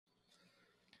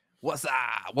What's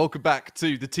up? Welcome back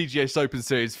to the TGS Open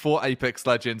Series for Apex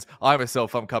Legends. I'm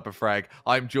Cuppa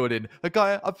I'm joining a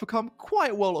guy I've become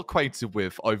quite well acquainted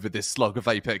with over this slog of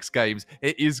Apex games.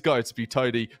 It is going to be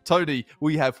Tony. Tony,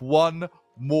 we have one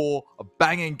more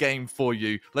banging game for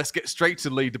you. Let's get straight to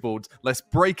leaderboards. Let's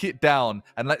break it down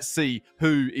and let's see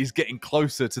who is getting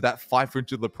closer to that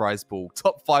 500 prize pool.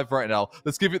 Top 5 right now.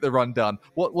 Let's give it the rundown.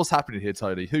 What's happening here,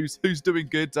 Tony? Who's doing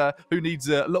good? Who needs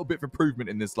a little bit of improvement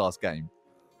in this last game?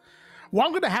 Well,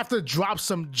 I'm going to have to drop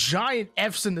some giant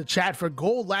Fs in the chat for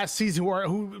gold last season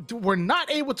who were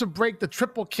not able to break the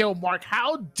triple kill mark.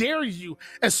 How dare you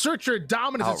assert your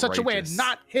dominance in such a way and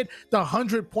not hit the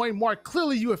 100-point mark?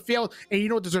 Clearly, you have failed, and you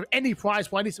don't deserve any prize.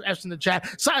 Well, I need some Fs in the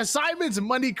chat. Simon's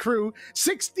Money Crew,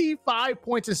 65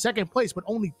 points in second place, but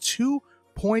only 2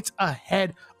 points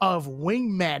ahead of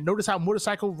Wingman. Notice how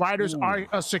motorcycle riders are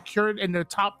secured in their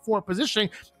top 4 position,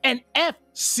 and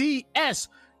FCS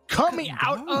coming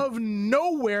out of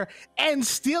nowhere and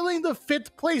stealing the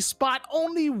 5th place spot,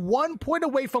 only 1 point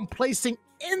away from placing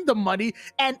in the money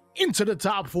and into the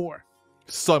top 4.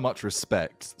 So much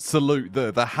respect. Salute.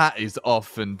 The hat is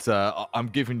off, and I'm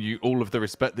giving you all of the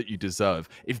respect that you deserve.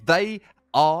 If they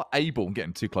are able, I'm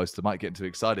getting too close to the mic, getting too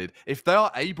excited. If they are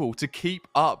able to keep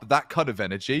up that kind of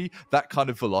energy, that kind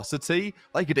of velocity,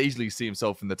 they could easily see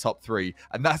himself in the top 3.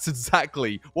 And that's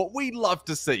exactly what we love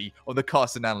to see on the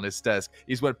cast and analyst desk,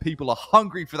 is when people are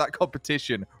hungry for that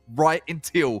competition right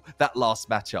until that last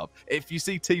matchup. If you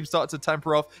see teams start to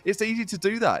tamper off, it's easy to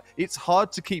do that. It's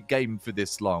hard to keep gaming for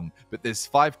this long, but there's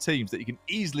 5 teams that you can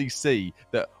easily see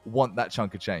that want that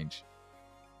chunk of change.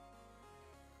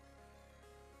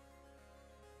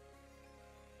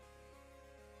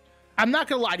 I'm not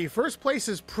going to lie to you. First place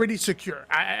is pretty secure.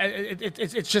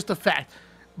 It's just a fact.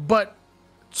 But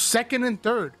second and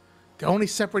third, they're only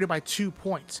separated by 2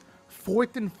 points.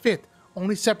 Fourth and fifth,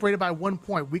 only separated by 1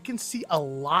 point. We can see a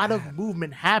lot of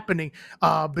movement happening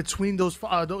between those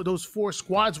 4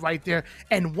 squads right there.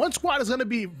 And one squad is going to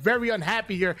be very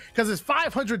unhappy here because it's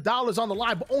 $500 on the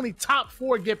line, but only top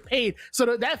 4 get paid.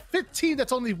 So that 15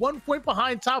 that's only 1 point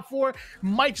behind top 4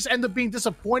 might just end up being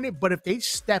disappointed. But if they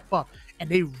step up and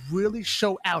they really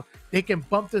show out, they can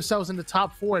bump themselves in the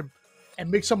top 4 and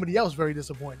make somebody else very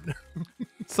disappointed.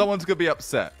 Someone's going to be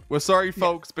upset. We're sorry,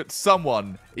 folks, but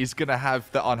someone is going to have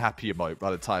the unhappy emote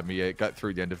by the time we get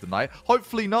through the end of the night.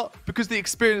 Hopefully not, because the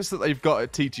experience that they've got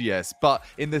at TGS, but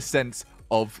in the sense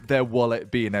of their wallet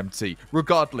being empty.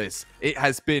 Regardless, it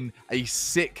has been a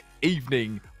sick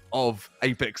evening of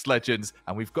Apex Legends,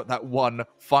 and we've got that one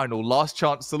final last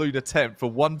chance saloon attempt for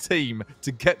one team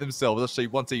to get themselves, actually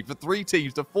one team, for 3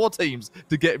 teams to 4 teams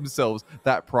to get themselves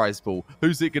that prize pool.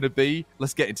 Who's it going to be?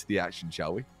 Let's get into the action,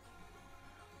 shall we?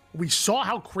 We saw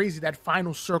how crazy that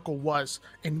final circle was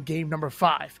in game number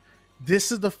 5.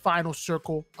 This is the final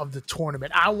circle of the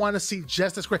tournament. I want to see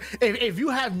just as great. If you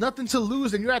have nothing to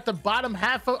lose and you're at the bottom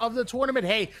half of the tournament,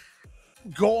 hey,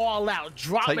 go all out,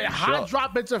 drop it, hot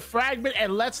drop into fragment,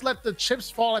 and let's let the chips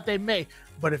fall that they may.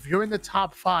 But if you're in the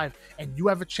top 5 and you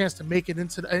have a chance to make it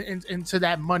into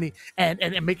that money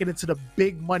and make it into the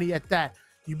big money at that,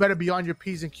 you better be on your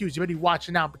P's and Q's. You better be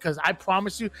watching out, because I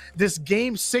promise you, this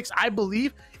game 6, I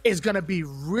believe, is going to be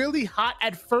really hot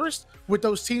at first with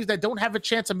those teams that don't have a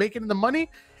chance of making the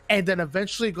money, and then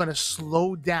eventually going to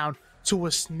slow down to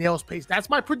a snail's pace.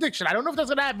 That's my prediction. I don't know if that's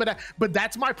going to happen, but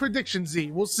that's my prediction, Z.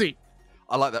 We'll see.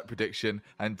 I like that prediction,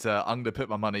 and I'm going to put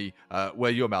my money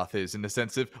where your mouth is, in the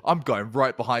sense of I'm going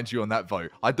right behind you on that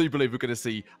vote. I do believe we're going to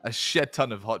see a shed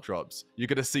ton of hot drops. You're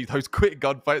going to see those quick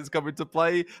gunfights come into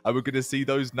play, and we're going to see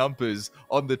those numbers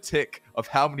on the tick of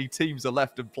how many teams are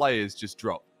left and players just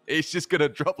drop. It's just going to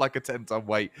drop like a 10-ton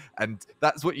weight, and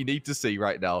that's what you need to see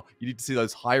right now. You need to see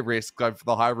those high risks going for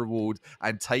the high reward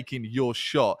and taking your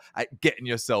shot at getting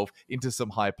yourself into some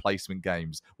high placement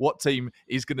games. What team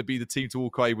is going to be the team to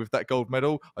walk away with that gold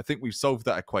medal? I think we've solved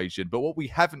that equation, but what we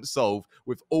haven't solved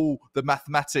with all the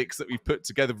mathematics that we've put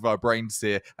together with our brains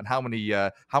here, and how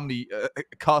many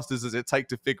casters does it take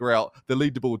to figure out the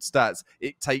leaderboard stats?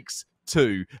 It takes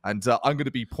 2, and I'm going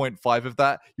to be 0.5 of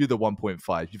that. You're the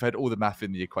 1.5. You've had all the math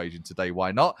in the equation today.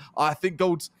 Why not? I think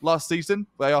gold's last season,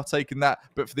 they are taking that,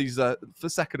 but for these for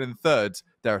second and third,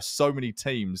 there are so many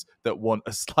teams that want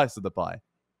a slice of the pie.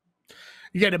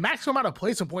 Yeah, the maximum amount of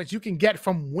placement points you can get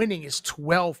from winning is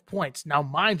 12 points. Now,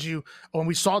 mind you, when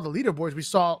we saw the leaderboards, we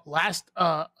saw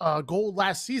gold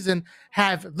last season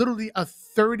have literally a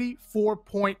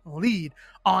 34-point lead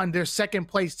on their second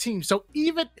place team. So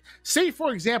even, say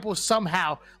for example,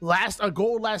 somehow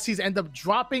gold last season end up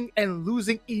dropping and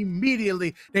losing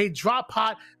immediately. They drop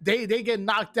hot, they get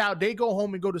knocked out, they go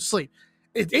home and go to sleep.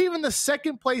 even the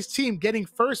second place team getting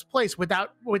first place with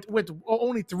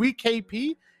only 3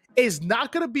 KP is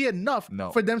not going to be enough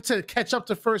for them to catch up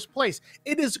to first place.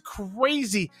 It is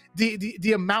crazy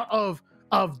the amount of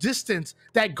distance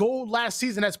that Gold last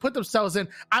season has put themselves in.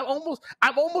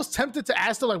 I'm almost tempted to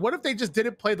ask them, like, what if they just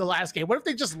didn't play the last game? What if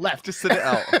they just left? Just sit it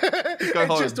out. And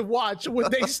just to watch,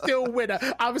 would they still win?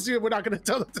 Obviously, we're not going to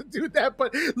tell them to do that,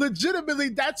 but legitimately,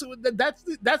 that's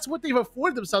what they've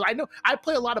afforded themselves. I know I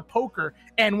play a lot of poker,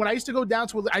 and when I used to go down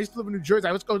to, I used to live in New Jersey,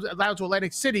 I used to go down to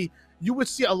Atlantic City, you would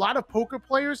see a lot of poker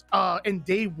players in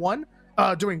day one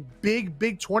during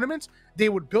big tournaments. They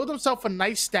would build themselves a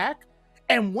nice stack.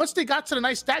 And once they got to the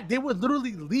nice stack, they would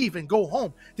literally leave and go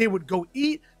home. They would go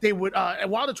eat. They would,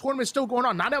 while the tournament's still going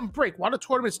on, not on break, while the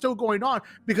tournament's still going on,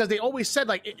 because they always said,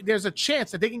 like, there's a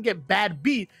chance that they can get bad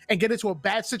beat and get into a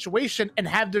bad situation and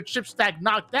have their chip stack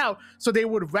knocked out. So they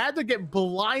would rather get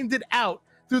blinded out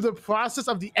through the process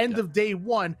of the end of day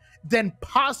one than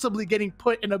possibly getting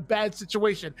put in a bad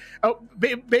situation.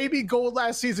 Maybe Gold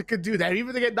last season could do that.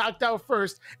 Even if they get knocked out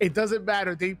first, it doesn't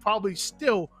matter. They probably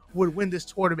still would win this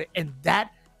tournament, and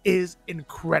that is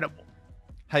incredible.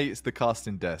 Hey, it's the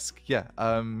casting desk. Yeah,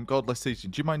 Godless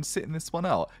Season, do you mind sitting this one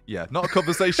out? Yeah, not a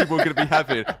conversation we're going to be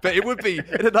having, but it would be,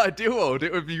 in an ideal world,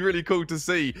 it would be really cool to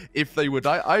see if they would.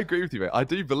 I agree with you, mate. I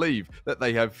do believe that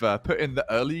they have put in the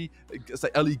early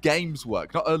games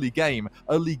work, not early game,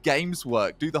 early games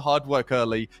work. Do the hard work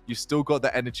early. You still got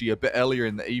the energy a bit earlier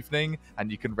in the evening,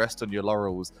 and you can rest on your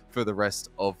laurels for the rest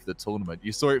of the tournament.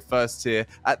 You saw it first here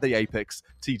at the Apex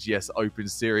TGS Open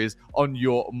Series on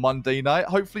your Monday night.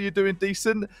 Hopefully you're doing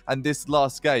decent. And this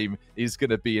last game is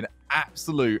going to be an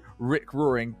absolute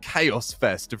rip-roaring chaos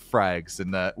fest of frags,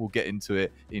 and we'll get into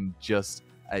it in just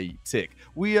a tick.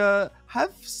 We have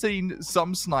seen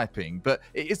some sniping, but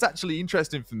it's actually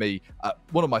interesting for me.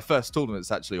 One of my first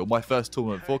tournaments, actually, or my first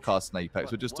tournament forecast in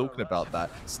Apex, we're just talking about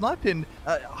that. Sniping,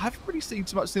 I haven't really seen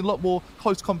too much, seen a lot more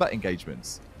close combat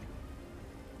engagements.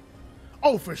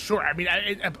 Oh, for sure. I mean,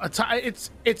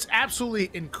 it's absolutely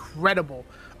incredible,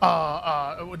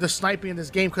 the sniping in this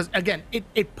game, because again,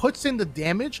 it puts in the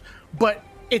damage, but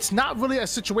it's not really a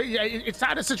situation. It's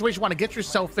not a situation you want to get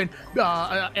yourself in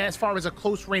as far as a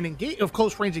close range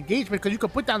engagement, because you can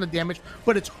put down the damage,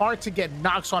 but it's hard to get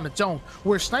knocks on its own.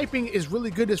 Where sniping is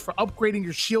really good is for upgrading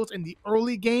your shields in the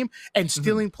early game and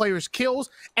stealing players' kills,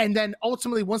 and then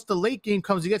ultimately once the late game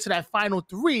comes, you get to that final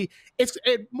 3.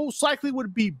 It most likely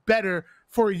would be better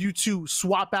for you to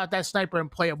swap out that sniper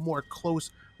and play a more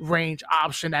close range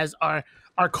option, as our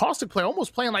Caustic player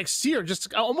almost playing like Seer,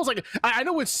 just almost like, I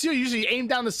know with Seer usually aim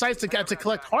down the sights to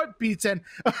collect heartbeats, and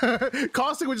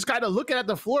Caustic was just kind of looking at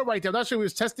the floor right there. I'm not sure he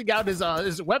was testing out his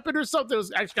weapon or something. It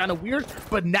was actually kind of weird,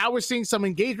 but now we're seeing some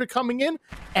engagement coming in,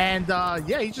 and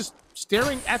yeah, he's just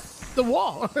staring at the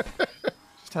wall.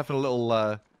 Just having a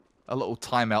little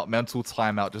timeout, mental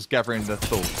timeout, just gathering the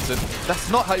thoughts. And that's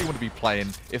not how you want to be playing.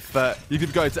 If you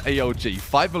could go to ALG,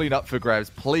 5 million up for grabs,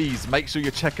 please make sure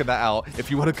you're checking that out if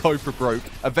you want to go for broke.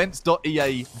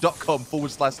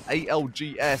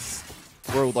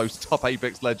 Events.ea.com/ALGS, where all those top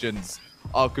Apex legends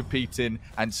are competing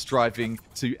and striving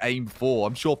to aim for.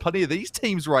 I'm sure plenty of these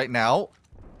teams right now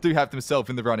do have themselves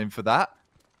in the running for that.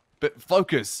 But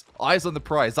focus, eyes on the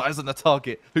prize, eyes on the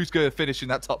target. Who's going to finish in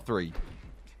that top 3?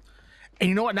 And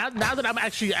you know what? Now that I'm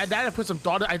actually, that I put some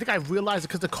thought, I think I realized it,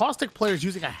 because the Caustic player is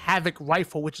using a Havoc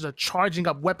rifle, which is a charging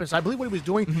up weapon. So I believe what he was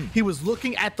doing, he was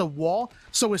looking at the wall.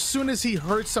 So as soon as he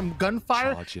heard some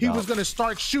gunfire, he was going to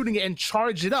start shooting it and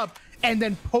charge it up, and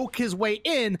then poke his way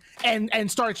in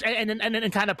and start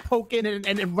and kind of poke in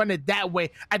and run it that way.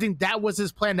 I think that was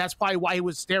his plan. That's probably why he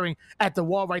was staring at the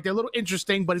wall right there. A little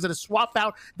interesting, but he's going to swap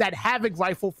out that Havoc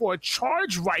rifle for a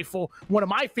charge rifle, one of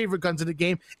my favorite guns in the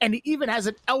game. And he even has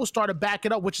an L-Star to back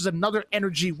it up, which is another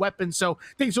energy weapon. So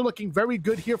things are looking very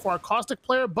good here for our Caustic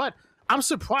player, but I'm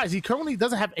surprised. He currently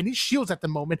doesn't have any shields at the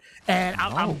moment, and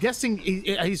I'm guessing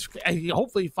he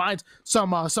hopefully finds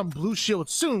some blue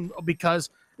shields soon, because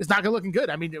it's not going to looking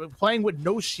good. I mean, playing with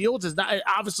no shields is not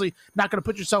obviously not going to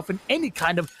put yourself in any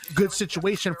kind of good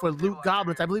situation for Loot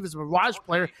Goblins. I believe his Mirage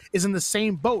player is in the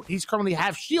same boat. He's currently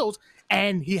half shields,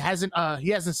 and he hasn't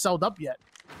sold up yet.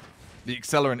 The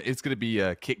accelerant is going to be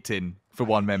kicked in for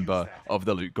one member of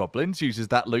the Loot Goblins. Uses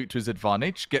that loot to his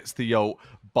advantage, gets the ult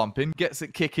bumping, gets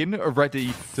it kicking,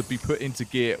 ready to be put into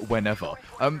gear whenever.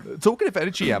 Talking of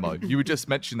energy ammo, you were just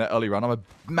mentioning that earlier on. I'm a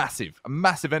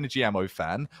massive energy ammo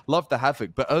fan. Love the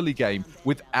Havoc, but early game,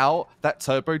 without that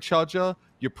turbocharger,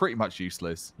 you're pretty much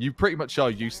useless. You pretty much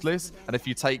are useless, and if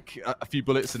you take a few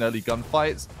bullets in early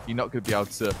gunfights, you're not going to be able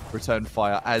to return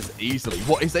fire as easily.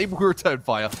 What is able to return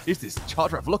fire is this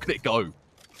charge rifle. Look at it go.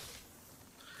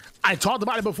 I talked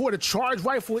about it before. The charge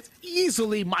rifle is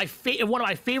easily one of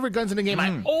my favorite guns in the game.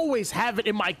 I always have it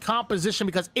in my composition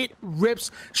because it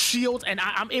rips shields, and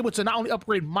I'm able to not only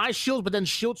upgrade my shields, but then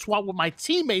shield swap with my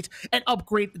teammates and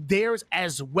upgrade theirs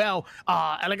as well.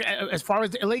 As far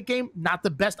as the late game, not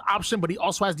the best option, but he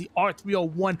also has the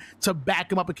R301 to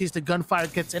back him up in case the gunfire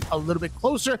gets in a little bit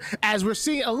closer. As we're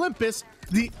seeing Olympus,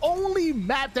 the only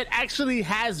map that actually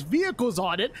has vehicles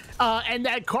on it, and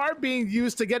that car being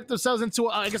used to get themselves into,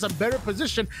 I guess, a better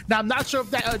position. Now, I'm not sure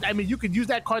if that, I mean, you could use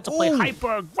that card to play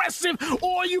hyper aggressive,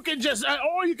 or you can just,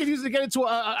 or you can use it to get into,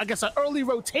 I guess, an early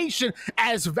rotation,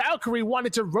 as Valkyrie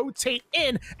wanted to rotate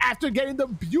in after getting the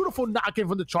beautiful knock-in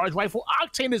from the charge rifle.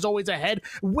 Octane is always ahead.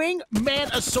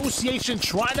 Wingman Association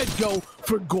trying to go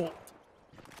for gold.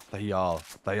 They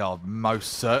are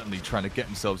most certainly trying to get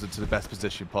themselves into the best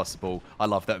position possible. I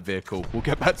love that vehicle. We'll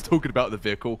get back to talking about the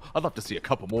vehicle. I'd love to see a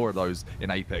couple more of those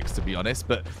in Apex, to be honest,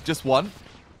 but just one,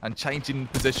 and changing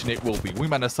position it will be.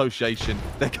 Wingman Association,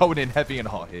 they're going in heavy and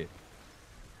hot here.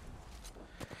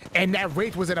 And that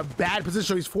Wraith was in a bad position,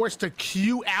 so he's forced to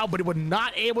queue out, but he was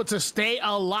not able to stay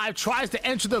alive. Tries to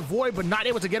enter the void, but not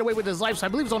able to get away with his life. So I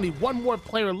believe there's only one more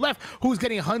player left who's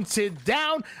getting hunted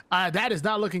down. That is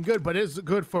not looking good, but it is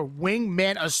good for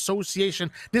Wingman Association.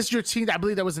 This is your team that I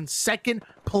believe that was in second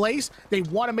place. They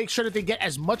want to make sure that they get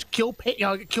as much kill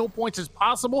points as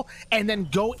possible, and then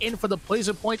go in for the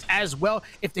placer points as well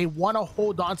if they want to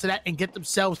hold on to that and get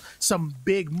themselves some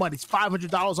big money. It's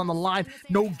 $500 on the line.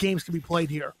 No games can be played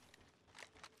here.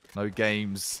 No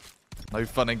games, no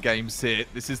fun and games here.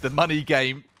 This is the money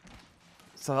game.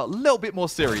 So a little bit more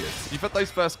serious. You've had those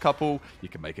first couple, you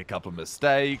can make a couple of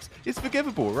mistakes. It's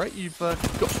forgivable, right? You've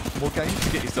got more games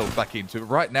to get yourself back into. But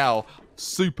right now,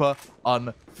 super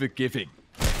unforgiving.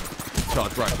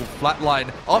 Charge rifle,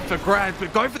 flatline, up for grabs,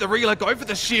 but going for the reload, going for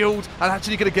the shield, and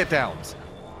actually going to get downed.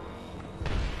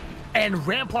 And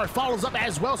Rampart follows up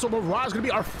as well, so Mirage is going to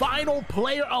be our final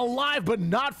player alive, but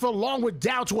not for long. We're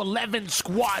down to 11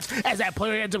 squads as that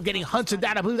player ends up getting hunted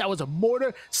down. I believe that was a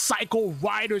Motorcycle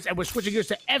Riders, and we're switching gears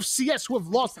to FCS, who have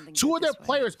lost two of their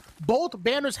players. Both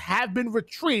banners have been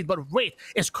retrieved, but Wraith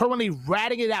is currently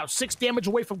ratting it out. 6 damage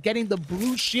away from getting the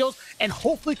blue shield, and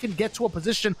hopefully can get to a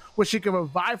position where she can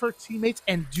revive her teammates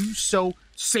and do so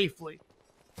safely.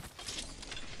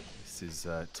 This is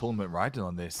tournament riding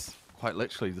on this. Quite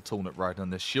literally the tournament riding on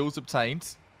this. Shields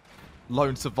obtained.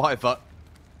 Lone survivor.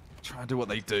 Try and do what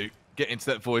they do. Get into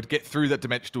that void, get through that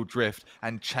dimensional drift,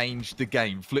 and change the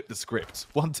game. Flip the script.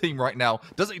 One team right now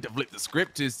doesn't need to flip the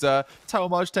script is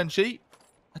Taomaj Tenchi.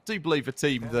 I do believe a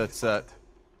team that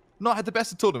not had the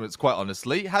best of tournaments, quite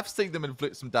honestly. Have seen them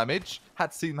inflict some damage.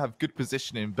 Had seen them have good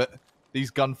positioning, but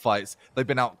these gunfights, they've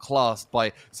been outclassed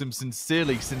by some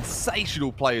sincerely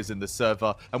sensational players in the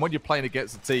server. And when you're playing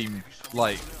against a team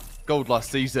like Gold last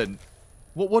season,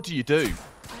 what do you do?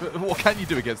 What can you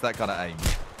do against that kind of aim?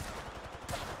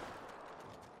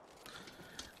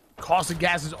 Caustic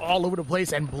gas is all over the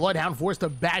place, and Bloodhound forced to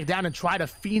back down and try to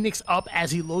Phoenix up as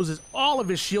he loses all of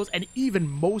his shields and even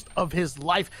most of his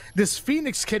life. This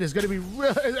Phoenix kit is going to be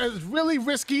really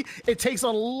risky. It takes a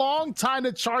long time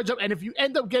to charge up, and if you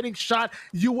end up getting shot,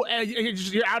 you're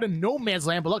out in no man's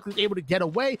land, but luckily able to get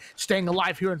away, staying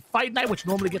alive here in Fight Night, which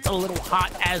normally gets a little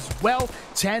hot as well.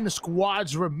 10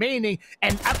 squads remaining,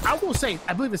 and I will say,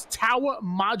 I believe it's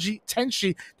Taomaj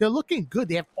Tenchi. They're looking good.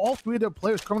 They have all 3 of their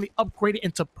players currently upgraded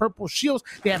into purple shields.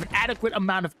 They have an adequate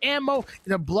amount of ammo.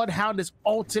 The Bloodhound is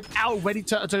ulted out, ready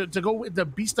to go with the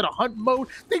Beast of the Hunt mode.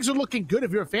 Things are looking good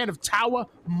if you're a fan of Taomaj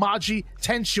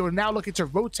Tenchi. You're now looking to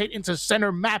rotate into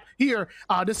center map here.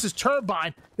 This is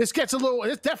Turbine. This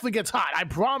definitely gets hot. I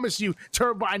promise you,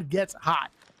 Turbine gets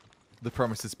hot. The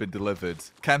promise has been delivered.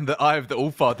 Can the Eye of the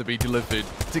Allfather be delivered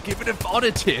to give an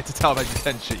advantage here to Taomaj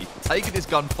Tenchi? Taking this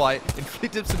gunfight,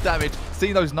 inflicting some damage,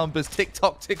 seeing those numbers,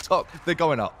 tick-tock, they're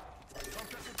going up.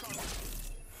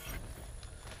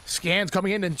 Scans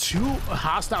coming in, and 2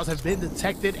 hostiles have been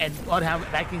detected, and Bloodhound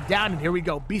backing down, and here we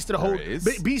go. Beast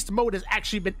mode has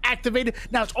actually been activated.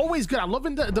 Now, it's always good. I'm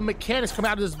loving the mechanics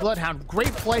coming out of this Bloodhound.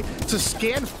 Great play to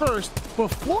scan first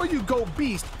before you go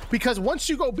Beast, because once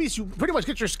you go Beast, you pretty much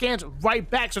get your scans right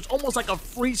back, so it's almost like a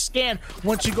free scan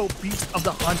once you go Beast of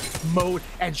the Hunt mode.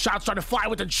 And shots starting to fly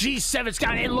with the G7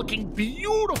 scout, and looking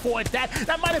beautiful at that.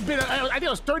 That might have been, I think it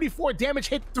was 34 damage,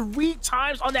 hit 3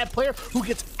 times on that player, who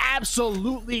gets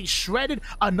absolutely shredded.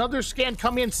 Another scan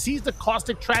coming in, sees the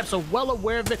caustic trap, so well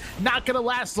aware of it, not gonna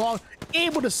last long,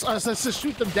 able to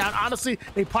shoot them down. Honestly,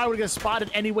 they probably would get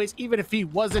spotted anyways, even if he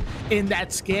wasn't in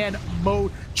that scan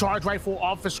mode. Charge rifle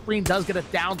off the screen does get a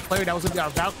down player. That was gonna be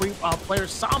our Valkyrie player,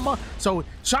 Sama. So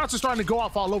shots are starting to go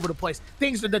off all over the place.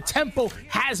 The tempo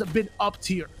has been upped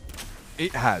here.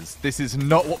 It has. This is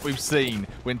not what we've seen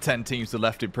when 10 teams are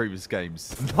left in previous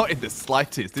games. Not in the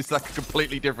slightest. This is like a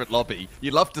completely different lobby.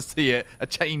 You love to see it. A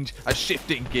change, a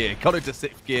shift in gear. Got into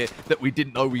 6th gear that we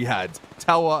didn't know we had.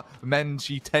 Tower,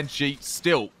 Menji, Tenchi,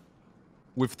 still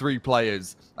with 3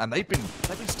 players. And they've been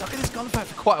stuck in this gunfight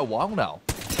for quite a while now.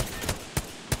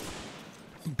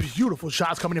 Beautiful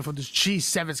shots coming in from this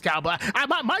G7 Scout, but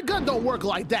my gun don't work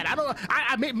like that. I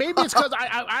don't. Maybe it's because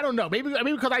I don't know. Maybe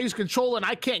because I use controller and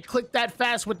I can't click that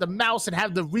fast with the mouse and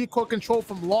have the recoil control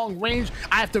from long range.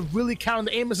 I have to really count on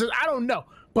the aim assist. I don't know,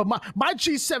 but my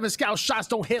G7 Scout shots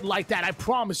don't hit like that. I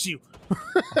promise you.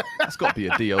 That's got to be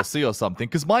a DLC or something,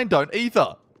 because mine don't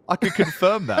either. I can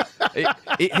confirm that.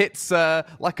 It hits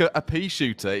like a pea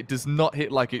shooter. It does not hit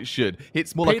like it should.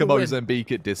 It's more like a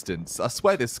Mozambique at distance. I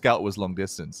swear this scout was long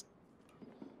distance.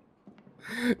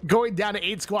 Going down to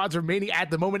 8 squads remaining at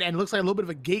the moment, and it looks like a little bit of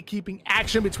a gatekeeping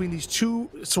action between these 2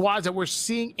 squads that we're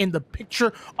seeing in the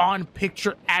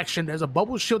picture-on-picture action. There's a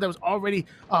bubble shield that was already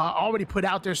put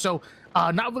out there, so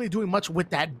not really doing much with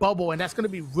that bubble, and that's going to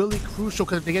be really crucial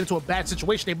because if they get into a bad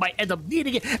situation, they might end up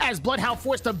needing it as Bloodhound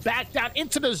forced to back down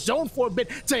into the zone for a bit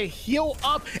to heal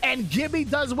up, and Gibby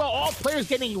does well. All players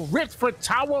getting ripped for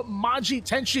Tower, Manji,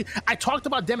 Tenchi. I talked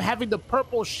about them having the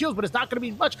purple shields, but it's not going to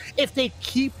be much if they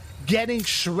keep getting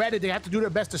shredded. They have to do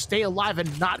their best to stay alive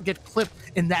and not get clipped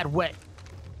in that way.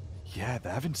 Yeah,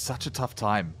 they're having such a tough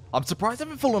time. I'm surprised they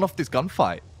haven't fallen off this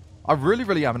gunfight. I really,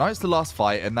 really am. I know it's the last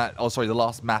fight and that, the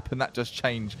last map, and that just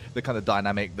changed the kind of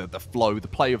dynamic, the flow, the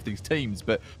play of these teams.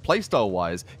 But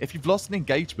playstyle-wise, if you've lost an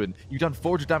engagement, you've done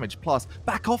 400 damage plus,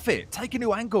 back off it. Take a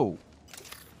new angle.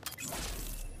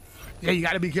 Yeah, you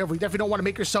got to be careful. You definitely don't want to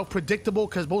make yourself predictable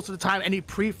because most of the time any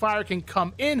pre-fire can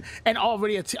come in and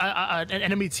already an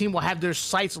enemy team will have their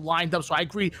sights lined up. So I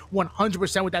agree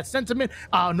 100% with that sentiment.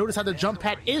 Notice how the jump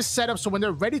pad is set up so when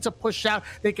they're ready to push out,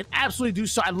 they can absolutely do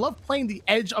so. I love playing the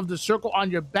edge of the circle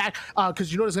on your back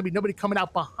because you know there's going to be nobody coming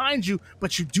out behind you,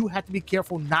 but you do have to be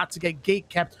careful not to get gate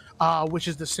kept, which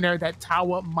is the scenario that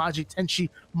Tawa, Maji,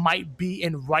 Tenchi might be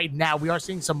in right now. We are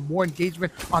seeing some more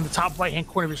engagement on the top right-hand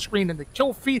corner of your screen in the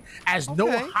kill feed as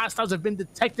no hostiles have been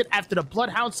detected after the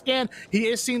Bloodhound scan. He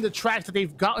is seeing the tracks that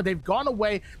they've gone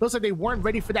away. Looks like they weren't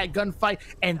ready for that gunfight,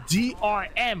 and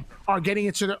DRM are getting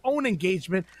into their own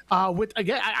engagement with,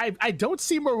 again, I don't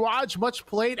see Mirage much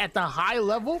played at the high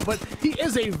level, but he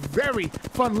is a very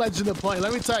fun legend to play.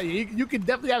 Let me tell you, you can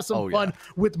definitely have some fun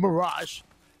with Mirage.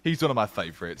 He's one of my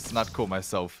favorites, and I'd call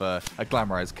myself a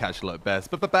glamorized casual at best.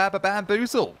 But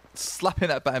bamboozle, slapping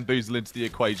that bamboozle into the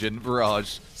equation,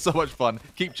 Mirage, so much fun,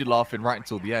 keeps you laughing right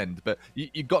until the end. But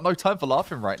you've got no time for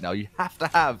laughing right now. You have to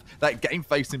have that game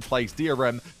face in place.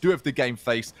 DRM do have the game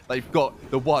face. They've got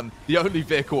the only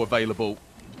vehicle available.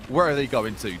 Where are they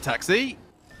going to? Taxi?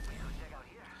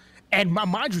 And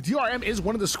mind you, DRM is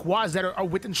one of the squads that are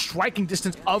within striking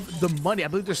distance of the money. I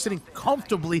believe they're sitting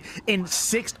comfortably in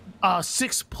sixth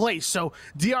place. So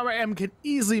DRM can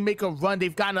easily make a run.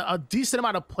 They've gotten a decent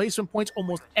amount of placement points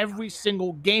almost every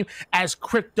single game as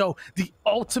Crypto, the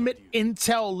ultimate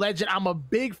intel legend. I'm a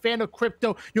big fan of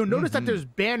Crypto. You'll notice that there's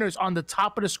banners on the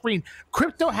top of the screen.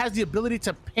 Crypto has the ability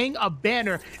to ping a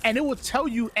banner and it will tell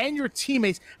you and your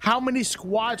teammates how many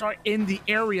squads are in the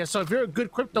area. So if you're a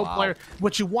good Crypto player,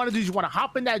 what you want to do is you want to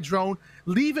hop in that drone,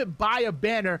 leave it by a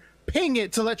banner, ping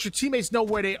it to let your teammates know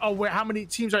where they are, how many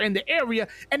teams are in the area,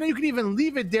 and then you can even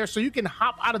leave it there so you can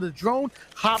hop out of the drone,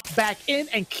 hop back in,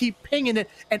 and keep pinging it,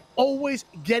 and always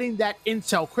getting that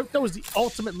intel. Crypto is the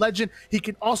ultimate legend. He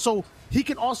can also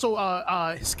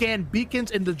scan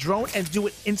beacons in the drone and do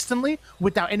it instantly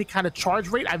without any kind of charge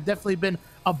rate. I've definitely been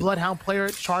a Bloodhound player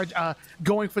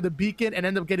going for the beacon and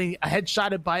end up getting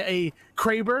headshotted by a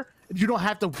Kraber. You don't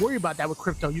have to worry about that with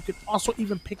Crypto. You can also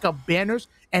even pick up banners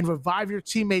and revive your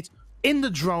teammates in the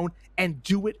drone and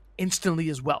do it instantly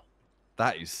as well.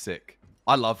 That is sick.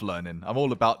 I love learning. I'm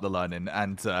all about the learning,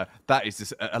 and that is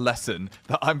just a lesson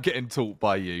that I'm getting taught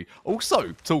by you.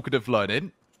 Also, talking of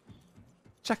learning,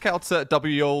 check out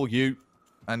WLU.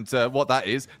 And what that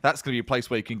is, that's going to be a place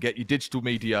where you can get your digital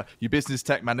media, your business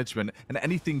tech management, and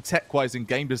anything tech-wise in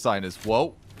game design as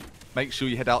well. Make sure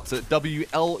you head out to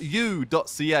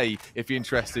WLU.ca if you're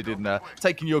interested in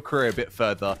taking your career a bit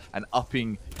further and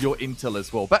upping your intel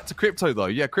as well. Back to Crypto, though.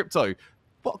 Yeah, Crypto.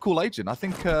 What a cool agent. I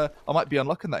think I might be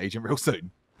unlocking that agent real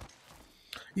soon.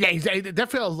 Yeah,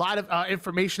 definitely a lot of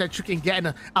information that you can get,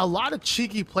 and a lot of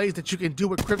cheeky plays that you can do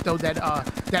with Crypto that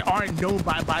aren't known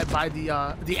by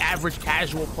the average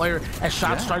casual player. As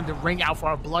shots starting to ring out for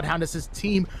our Bloodhound as his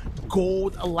team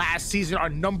gold last season, our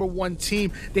 #1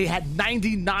 team. They had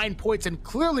 99 points, and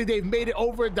clearly they've made it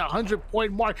over the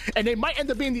 100-point mark, and they might end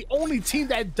up being the only team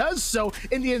that does so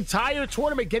in the entire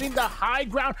tournament, getting the high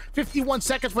ground. 51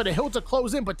 seconds for the hill to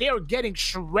close in, but they are getting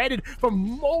shredded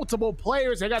from multiple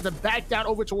players. They got to back down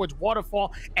over towards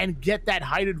Waterfall and get that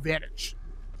height advantage.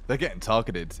 They're getting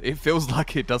targeted. It feels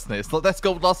like it, doesn't it? It's like, let's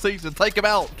go last season. Take him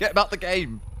out. Get him out the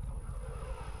game.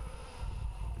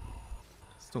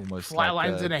 It's almost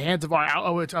Flatlines like, in the hands of our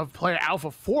of player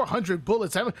Alpha. 400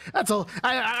 bullets. That's a.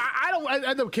 I don't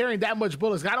end up carrying that much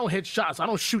bullets. I don't hit shots. I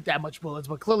don't shoot that much bullets.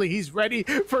 But clearly he's ready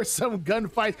for some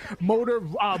gunfights.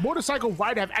 Motorcycle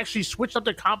Rider have actually switched up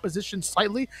their composition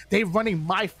slightly. They're running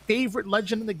my favorite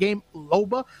legend in the game,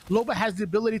 Loba. Loba has the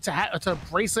ability to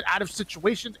bracelet out of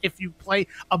situations if you play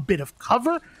a bit of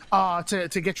cover.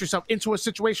 To get yourself into a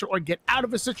situation or get out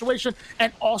of a situation.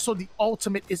 And also the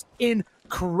ultimate is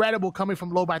incredible coming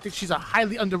from Loba. I think she's a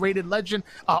highly underrated legend.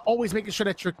 Always making sure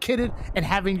that you're kitted and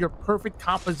having your perfect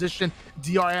composition.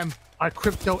 DRM, our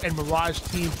Crypto and Mirage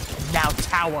team, now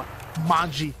Tower,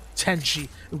 Manji, Tenchi,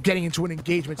 getting into an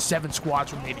engagement, 7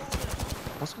 squads remaining.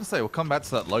 I was going to say, we'll come back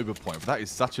to that Loba point, but that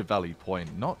is such a valid point.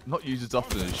 Not used as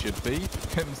often as it should be,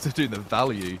 considering the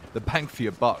value, the bang for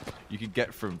your buck you can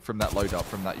get from that loadout,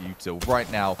 from that util.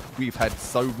 Right now, we've had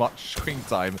so much screen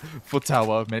time for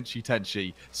Tower, Menchi,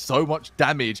 Tenchi, so much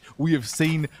damage. We have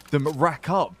seen them rack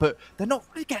up, but they're not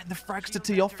really getting the frags to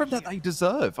tee off from that they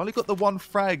deserve. Only got the 1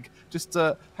 frag just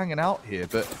hanging out here,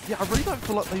 but yeah, I really don't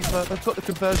feel like they've got the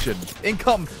conversion. In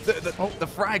come the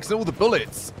frags and all the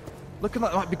bullets. Looking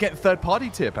like they might be getting third-party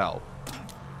tier, pal.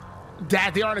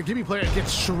 That they are a Gibby player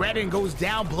gets shredded and goes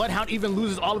down. Bloodhound even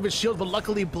loses all of his shields, but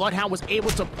luckily Bloodhound was able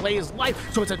to play his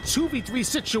life. So it's a 2v3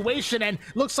 situation, and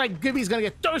looks like Gibby's gonna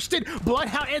get thirsted.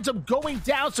 Bloodhound ends up going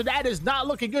down, so that is not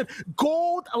looking good.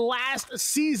 Gold last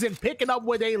season, picking up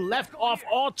where they left off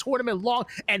all tournament long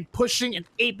and pushing and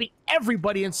aping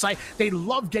everybody in sight. They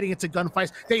love getting into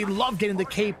gunfights. They love getting the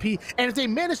KP, and if they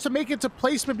manage to make it to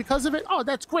placement because of it, oh,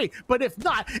 that's great. But if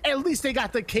not, at least they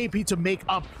got the KP to make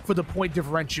up for the point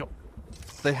differential.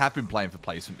 They have been playing for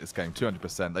placement this game,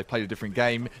 200%. They played a different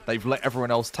game. They've let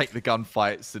everyone else take the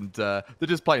gunfights, and they're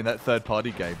just playing that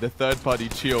third-party game. The third-party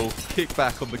chill, kick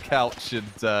back on the couch,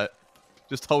 and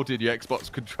just holding your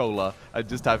Xbox controller and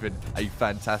just having a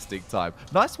fantastic time.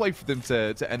 Nice way for them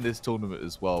to end this tournament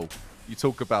as well. You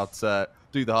talk about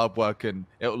do the hard work and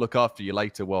it'll look after you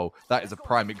later. Well, that is a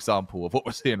prime example of what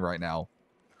we're seeing right now.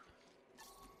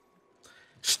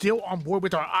 Still on board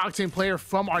with our Octane player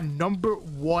from our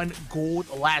 #1 gold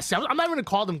last season. I'm not even going to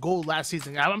call them gold last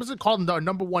season. I'm just going to call them our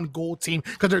 #1 gold team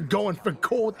because they're going for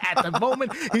gold at the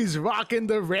moment. He's rocking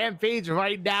the Rampage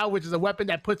right now, which is a weapon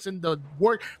that puts in the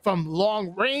work from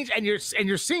long range. And you're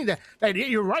seeing that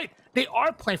you're right. They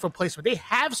are playing for placement. They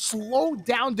have slowed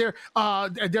down their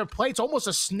play. It's almost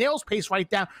a snail's pace right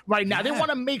now. Yeah. They want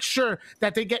to make sure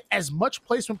that they get as much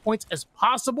placement points as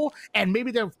possible, and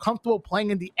maybe they're comfortable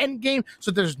playing in the end game.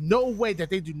 So there's no way that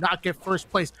they do not get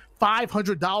first place.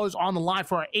 $500 on the line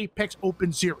for our Apex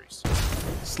Open Series.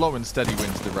 Slow and steady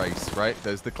wins the race, right?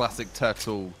 There's the classic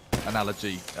turtle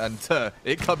analogy, and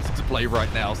it comes into play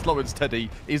right now. Slow and steady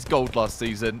is gold last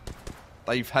season.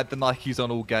 They've had the Nikes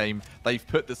on all game. They've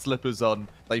put the slippers on.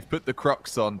 They've put the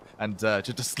Crocs on, and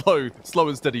just a slow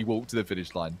and steady walk to the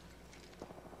finish line.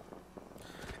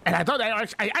 And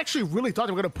I actually really thought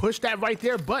they were going to push that right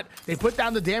there, but they put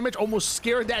down the damage, almost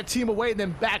scared that team away, and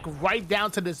then back right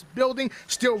down to this building,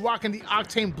 still rocking the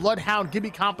Octane Bloodhound Gibby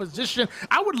composition.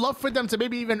 I would love for them to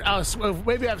maybe even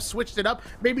maybe have switched it up,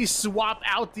 maybe swap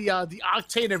out the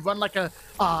Octane and run like a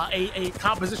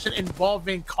composition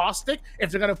involving Caustic. If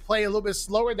they're going to play a little bit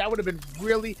slower, that would have been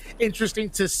really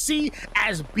interesting to see,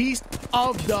 as Beast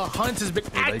of the Hunt has been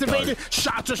activated.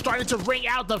 Shots are starting to ring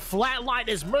out. The flatline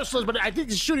is merciless, but I think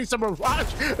he's shooting some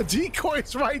Mirage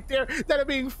decoys right there that are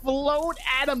being flown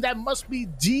at him. That must be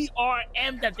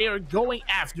DRM that they are going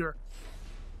after.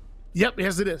 Yep,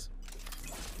 yes it is.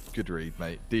 Good read,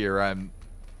 mate. DRM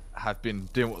have been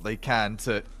doing what they can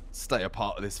to stay a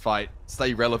part of this fight,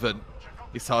 stay relevant.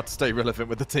 It's hard to stay relevant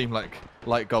with a team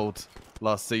like Gold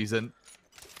last season.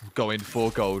 Going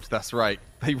for gold, that's right.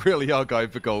 They really are going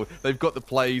for gold. They've got the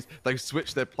plays, they've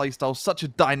switched their playstyle. Such a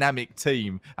dynamic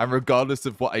team, and regardless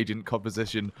of what agent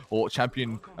composition or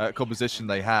champion composition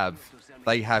they have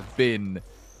been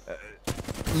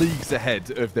leagues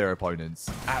ahead of their opponents.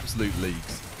 Absolute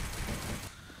leagues.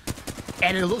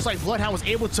 And it looks like Bloodhound was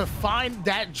able to find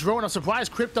that drone. I'm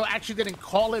surprised Crypto actually didn't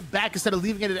call it back instead of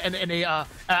leaving it in a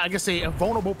I guess a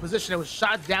vulnerable position. It was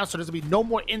shot down, so there's gonna be no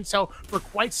more intel for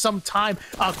quite some time.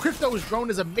 Crypto's drone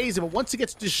is amazing, but once it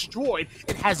gets destroyed,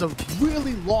 it has a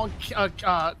really long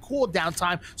cooldown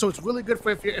time. So it's really good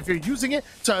for if you're using it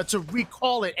to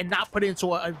recall it and not put it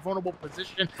into a vulnerable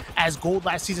position. As Gold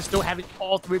last season still having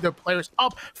all 3 of their players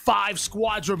up, 5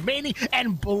 squads remaining,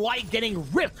 and Blight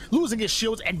getting ripped, losing his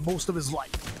shields and most of his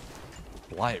life.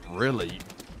 Blight really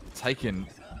taking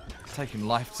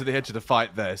life to the edge of the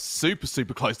fight there.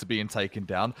 Super close to being taken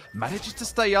down. Manages to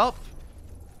stay up.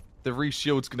 The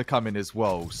reshield's going to come in as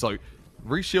well. So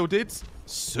reshielded,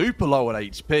 super low on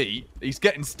HP. He's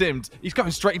getting stimmed. He's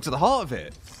going straight into the heart of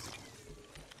it.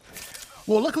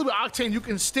 Well, luckily with Octane, you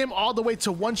can stim all the way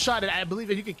to 1 shot, and I believe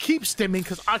that you can keep stimming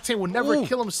because Octane will never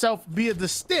kill himself via the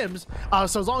stims.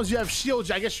 So as long as you have shields,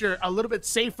 I guess you're a little bit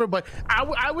safer, but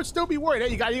I would still be worried.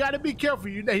 Hey, you got to be careful.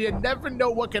 You never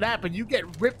know what could happen. You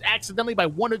get ripped accidentally by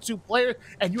 1 or 2 players,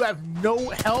 and you have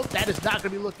no health. That is not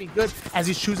going to be looking good as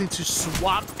he's choosing to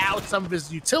swap out some of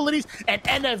his utilities. And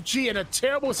NFG in a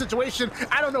terrible situation.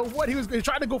 I don't know what he was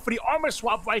trying to go for the armor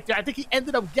swap right there. I think he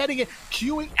ended up getting it,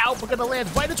 queuing out, but going to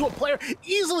land right into a player,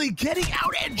 easily getting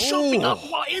out and jumping up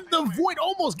while in the void,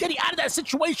 almost getting out of that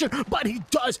situation, but he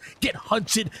does get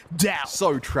hunted down.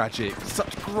 So tragic.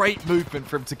 Such great movement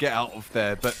for him to get out of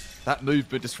there, but that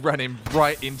movement just ran him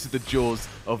right into the jaws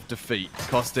of defeat.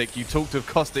 Caustic, you talked of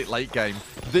Caustic late game.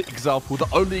 The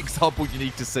only example you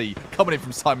need to see coming in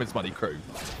from Simon's Money Crew.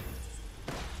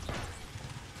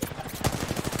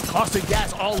 Caustic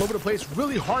gas all over the place,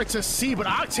 really hard to see, but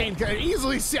Octane can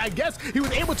easily see. I guess he was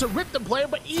able to rip the player,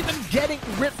 but even getting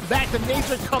ripped back, the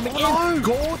nature coming in.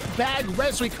 Gold bag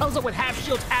red, so he comes up with half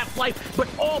shield, half life, but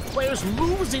all players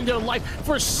losing their life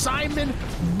for Simon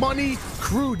Money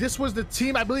Crew. This was the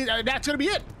team, I believe that's gonna be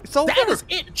it. It's over. That is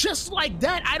it, just like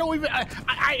that. I don't even,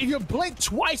 you blinked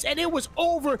twice and it was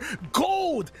over.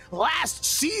 Gold last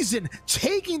season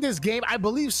taking this game. I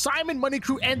believe Simon Money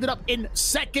Crew ended up in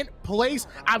 2nd place.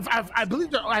 I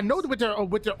believe I know that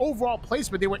with their overall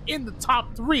placement, they were in the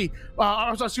top 3,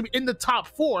 excuse me, in the top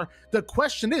 4. The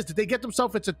question is, did they get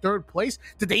themselves into 3rd place?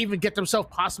 Did they even get themselves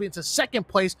possibly into 2nd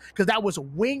place? Because that was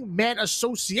Wingman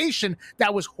Association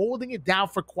that was holding it down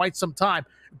for quite some time.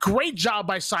 Great job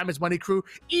by Simon's Money Crew.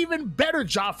 Even better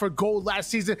job for Gold last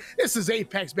season. This is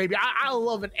Apex, baby. I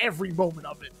love it every moment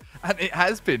of it. And it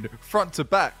has been front to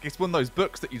back. It's one of those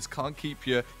books that you just can't keep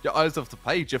your eyes off the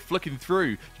page. You're flicking through.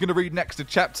 You're going to read next to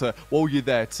chapter while you're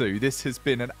there too. This has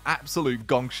been an absolute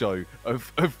gong show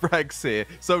of rags here.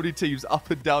 So many teams up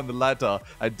and down the ladder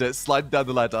and sliding down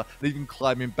the ladder and even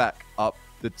climbing back up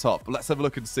the top. But let's have a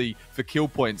look and see for kill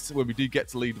points when we do get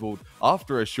to leaderboard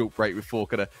after a short break before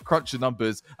kind of crunch the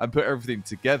numbers and put everything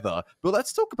together. But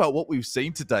let's talk about what we've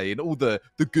seen today and all the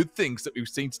good things that we've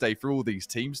seen today for all these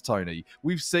teams, Tony.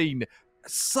 We've seen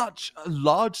such a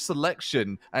large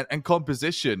selection and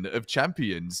composition of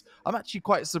champions. I'm actually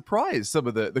quite surprised some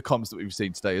of the comps that we've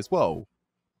seen today as well.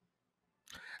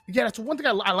 Yeah, that's one thing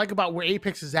I like about where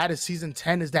Apex is at season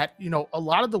 10 is that, a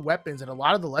lot of the weapons and a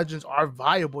lot of the legends are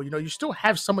viable. You still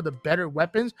have some of the better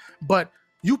weapons, but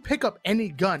you pick up any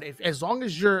gun as long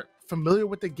as you're familiar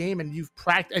with the game and you've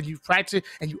practiced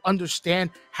and you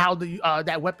understand how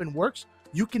that weapon works.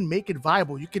 You can make it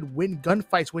viable. You can win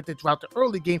gunfights with it throughout the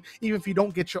early game, even if you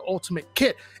don't get your ultimate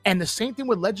kit. And the same thing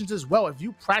with Legends as well. If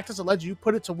you practice a Legend, you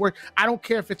put it to work. I don't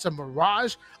care if it's a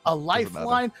Mirage, a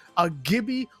Lifeline, a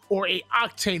Gibby, or a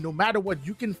Octane. No matter what,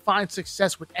 you can find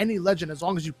success with any Legend as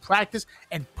long as you practice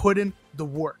and put in the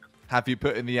work. Have you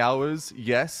put in the hours?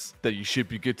 Yes. Then you should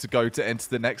be good to go to enter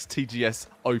the next TGS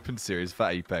Open Series for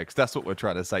Apex. That's what we're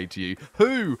trying to say to you.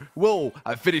 Who will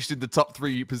have finished in the top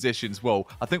 3 positions? Well,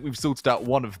 I think we've sorted out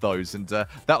one of those, and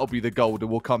that'll be the goal, and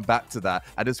we'll come back to that.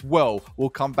 And as well, we'll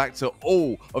come back to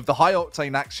all of the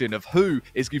high-octane action of who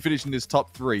is going to finish in this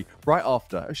top 3 right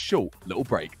after a short little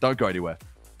break. Don't go anywhere.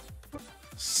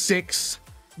 6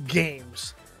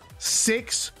 games.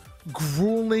 6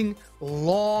 grueling,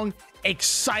 long,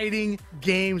 exciting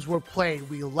games were played.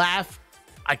 We laughed.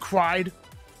 I cried.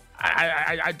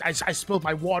 I spilled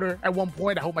my water at one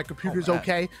point. I hope my computer's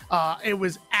okay. It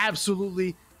was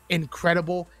absolutely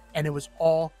incredible, and it was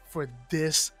all for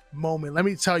this moment. Let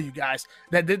me tell you guys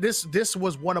that this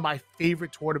was one of my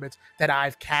favorite tournaments that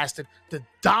I've casted. The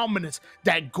dominance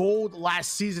that Gold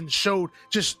last season showed,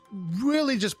 just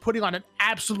really just putting on an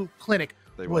absolute clinic,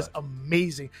 was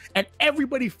amazing. And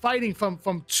everybody fighting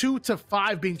from 2 to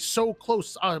 5, being so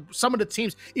close. Some of the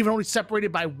teams even only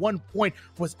separated by 1 point,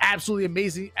 was absolutely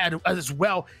amazing as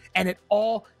well. And it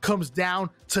all comes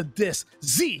down to this.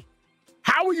 Z,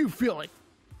 How are you feeling?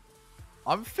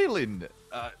 I'm feeling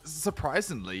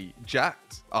surprisingly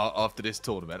jacked after this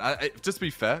tournament. Just to be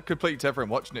fair, complete to everyone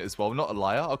watching it as well, not a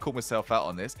liar, I'll call myself out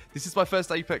on this. This is my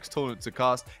first Apex tournament to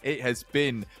cast. It has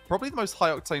been probably the most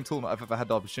high-octane tournament I've ever had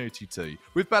the opportunity to.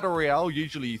 With Battle Royale,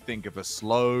 usually you think of a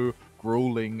slow,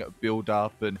 grueling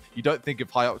build-up, and you don't think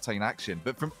of high-octane action.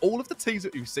 But from all of the teams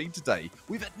that we've seen today,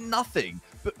 we've had nothing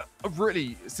but a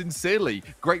really, sincerely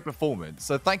great performance.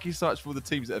 So thank you so much for all the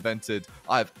teams that have entered.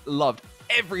 I've loved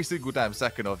every single damn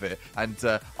second of it, and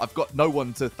I've got no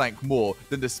one to thank more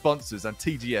than the sponsors and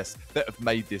TGS that have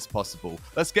made this possible.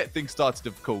 Let's get things started,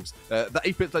 of course. The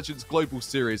Apex Legends Global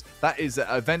Series, that is at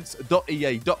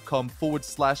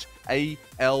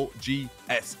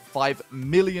events.ea.com/ALGS. $5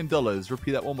 million.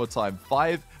 Repeat that one more time.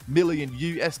 $5 million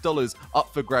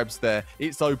up for grabs there.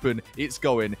 It's open. It's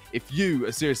going. If you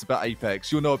are serious about Apex,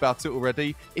 you'll know about it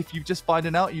already. If you're just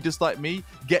finding out, you just like me,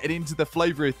 getting into the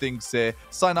flavor of things here,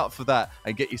 sign up for that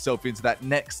and get yourself into that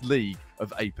next league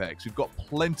of Apex. We've got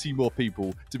plenty more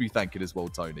people to be thanking as well,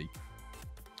 Tony.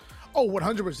 Oh,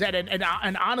 100%.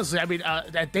 And honestly, I mean,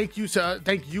 thank you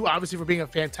obviously for being a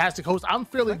fantastic host. I'm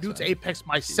fairly new to Apex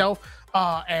myself.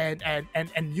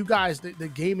 And you guys, the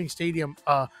gaming stadium,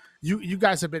 you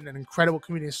guys have been an incredible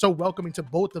community. It's so welcoming to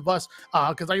both of us.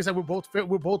 Because like I said,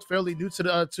 we're both fairly new to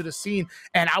the scene.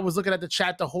 And I was looking at the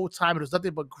chat the whole time. It was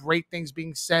nothing but great things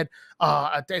being said.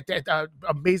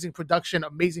 Amazing production,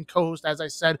 amazing co-host. As I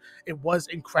said, it was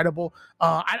incredible.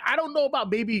 I don't know about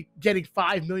maybe getting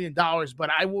 $5 million, but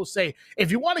I will say,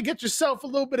 if you want to get yourself a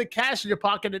little bit of cash in your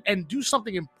pocket and do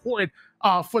something important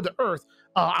for the earth,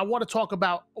 I want to talk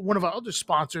about one of our other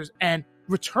sponsors and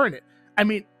Return It. I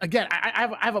mean, again, I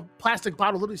have a plastic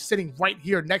bottle literally sitting right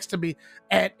here next to me,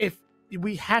 and if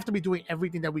we have to be doing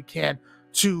everything that we can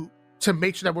to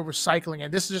make sure that we're recycling,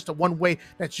 and this is just the one way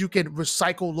that you can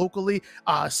recycle locally.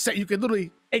 You can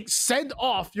literally send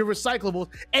off your recyclables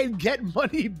and get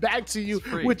money back to you,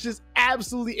 which is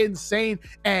absolutely insane.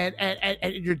 And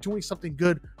you're doing something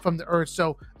good from the earth.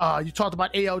 So you talked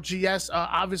about ALGS.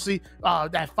 Obviously,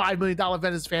 that $5 million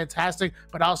event is fantastic.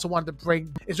 But I also wanted to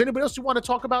bring. Is there anybody else you want to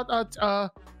talk about,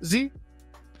 Z?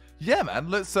 Yeah, man.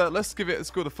 Let's go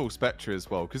the full spectrum as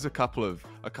well, because a couple of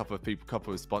people,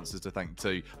 couple of sponsors to thank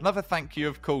too. Another thank you,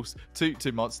 of course,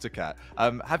 to Monster Cat.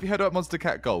 Have you heard about Monster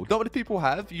Cat Gold? Not many people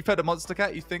have. You've heard of Monster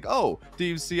Cat, you think, oh,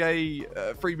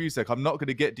 DMCA free music. I'm not going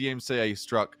to get DMCA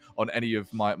struck on any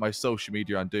of my social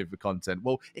media I'm doing for content.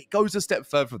 Well, it goes a step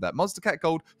further than that. Monster Cat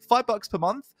Gold, $5 per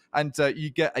month, and you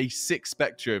get a 6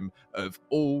 spectrum of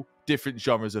all different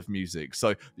genres of music.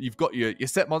 So you've got your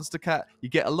set Monster Cat, you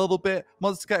get a little bit.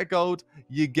 Monster Cat Gold,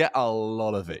 you get a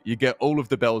lot of it. You get all of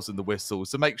the bells and the whistles.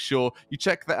 So make sure you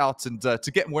check that out. And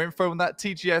to get more info on that,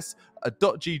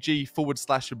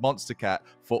 TGS.gg/MonsterCat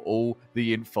for all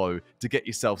the info to get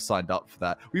yourself signed up for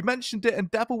that. We mentioned it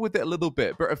and dabbled with it a little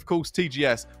bit, but of course,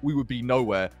 TGS, we would be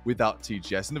nowhere without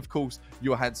TGS. And of course,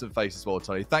 your handsome face as well,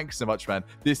 Tony. Thanks so much, man.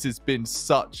 This has been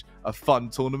such a fun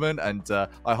tournament, and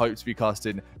I hope to be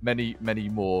casting many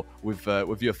more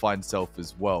with your fine self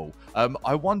as well.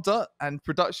 I wonder, and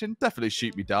production, definitely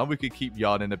shoot me down. We could keep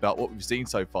yarning about what we've seen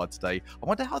so far today. I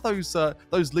wonder how those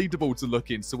leaderboards are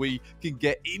looking, so we can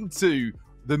get into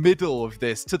the middle of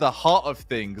this, to the heart of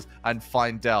things, and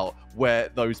find out where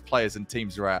those players and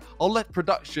teams are at. I'll let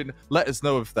production let us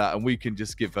know of that, and we can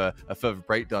just give a further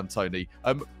breakdown, Tony.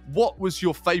 What was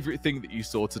your favorite thing that you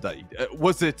saw today?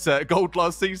 Was it gold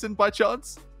last season by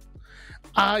chance?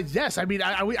 Yes, I mean,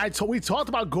 we talked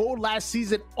about gold last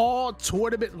season all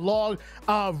tournament long,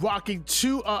 rocking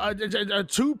two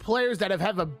players that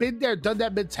have been there, done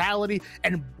that mentality,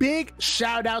 and big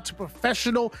shout out to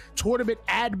professional tournament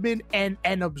admin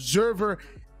and observer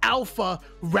Alpha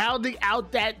rounding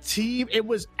out that team. It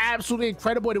was absolutely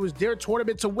incredible, and it was their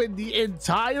tournament to win the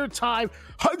entire time.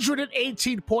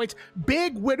 118 points,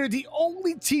 big winner, the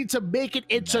only team to make it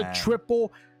into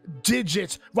triple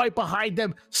digits. Right behind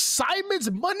them,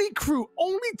 Simon's Money Crew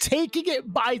only taking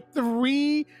it by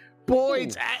 3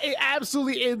 points.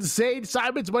 Absolutely insane.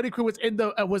 Simon's Money Crew was in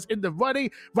the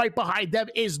running. Right behind them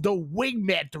is the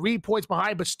Wingman, 3 points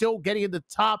behind, but still getting in the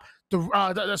top.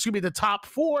 The top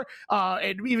 4,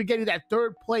 and even getting that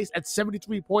 3rd place at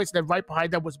 73 points. And then right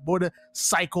behind them was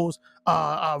Motorcycles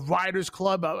Riders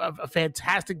Club, a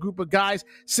fantastic group of guys,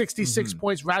 66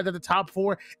 points rather than the top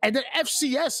 4. And then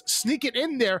FCS sneaking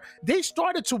in there. They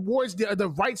started towards the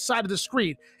right side of the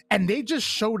screen, and they just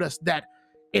showed us that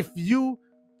if you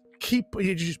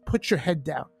just put your head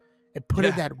down and put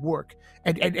in that work,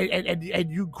 and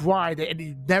you grind and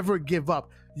you never give up,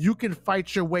 you can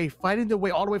fighting their way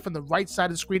all the way from the right side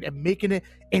of the screen and making it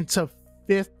into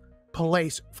 5th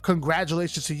place.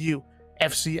 Congratulations to you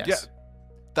FCS. Yeah.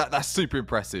 That's super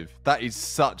impressive. That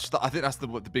is I think that's the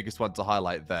biggest one to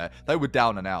highlight there. They were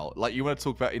down and out. Like, you want to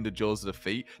talk about in the jaws of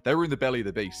defeat? They were in the belly of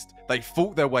the beast. They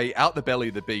fought their way out the belly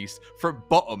of the beast from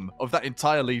bottom of that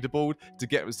entire leaderboard to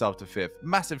get themselves to 5th.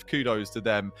 Massive kudos to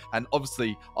them, and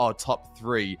obviously our top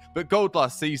 3. But gold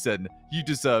last season, you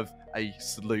deserve a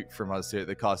salute from us here at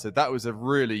the cast. So that was a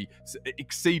really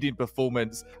exceeding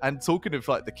performance. And talking of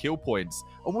like the kill points,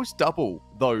 almost double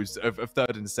those of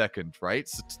 3rd and 2nd, right?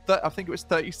 So I think it was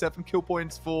 37 kill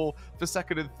points for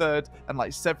 2nd and 3rd, and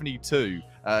like 72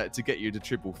 to get you to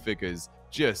triple figures.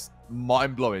 Just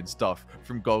mind-blowing stuff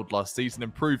from gold last season,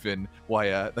 and proving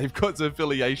why they've got an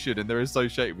affiliation and they're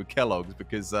associated with Kellogg's,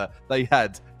 because they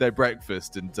had their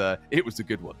breakfast, and it was a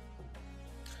good one.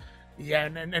 Yeah,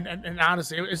 and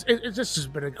honestly, it's just has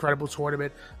been an incredible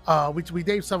tournament. We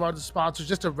named some other sponsors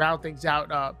just to round things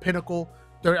out. Pinnacle,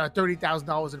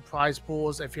 $30,000 in prize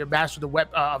pools. If you're a master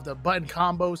of the button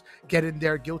combos, get in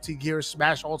there. Guilty Gear,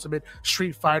 Smash Ultimate,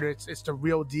 Street Fighter, it's the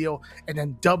real deal. And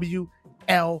then WLU,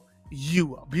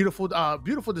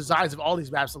 beautiful designs of all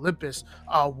these maps. Olympus,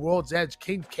 World's Edge,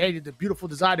 King Canyon, the beautiful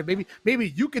design. And maybe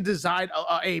you can design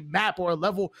a map or a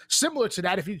level similar to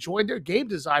that if you join their game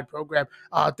design program.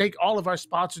 Thank all of our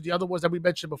sponsors, the other ones that we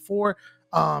mentioned before.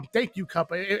 Thank you,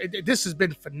 Cup. This has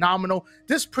been phenomenal.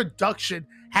 This production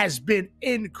has been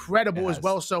incredible as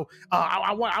well. So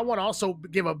I want to also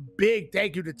give a big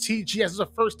thank you to TGS. It's the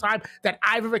first time that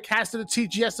I've ever casted a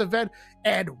TGS event,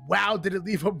 and wow, did it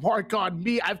leave a mark on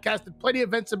me. I've casted plenty of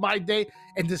events in my day,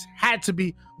 and this had to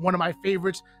be one of my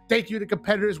favorites. Thank you to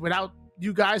competitors. Without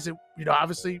you guys,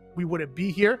 obviously we wouldn't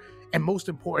be here. And most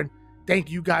important, thank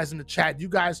you guys in the chat. You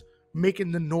guys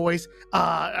making the noise.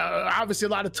 Obviously a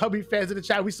lot of Tubby fans in the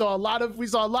chat. We saw a lot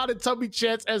of Tubby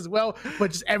chants as well,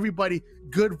 but just everybody,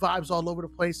 good vibes all over the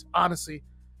place. Honestly,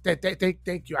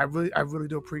 thank you. I really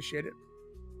do appreciate it.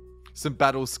 Some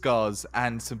battle scars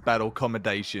and some battle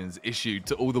commendations issued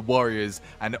to all the warriors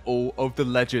and all of the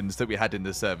legends that we had in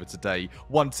the server today.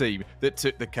 One team that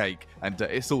took the cake, and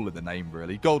it's all in the name,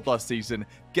 really. Gold last season,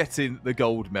 getting the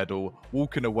gold medal,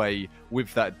 walking away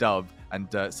with that dub, and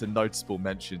some noticeable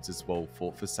mentions as well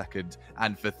for 2nd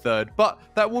and for 3rd. But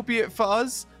that will be it for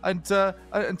us. And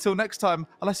until next time,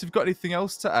 unless you've got anything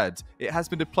else to add, it has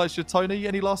been a pleasure. Tony,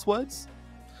 any last words?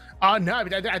 No, I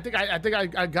mean, I think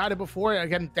I got it before.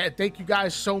 Again, thank you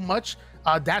guys so much.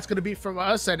 That's going to be from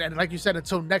us. And like you said,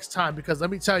 until next time, because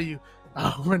let me tell you,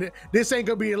 this ain't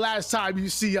going to be the last time you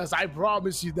see us. I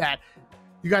promise you that.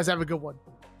 You guys have a good one.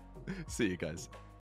 See you guys.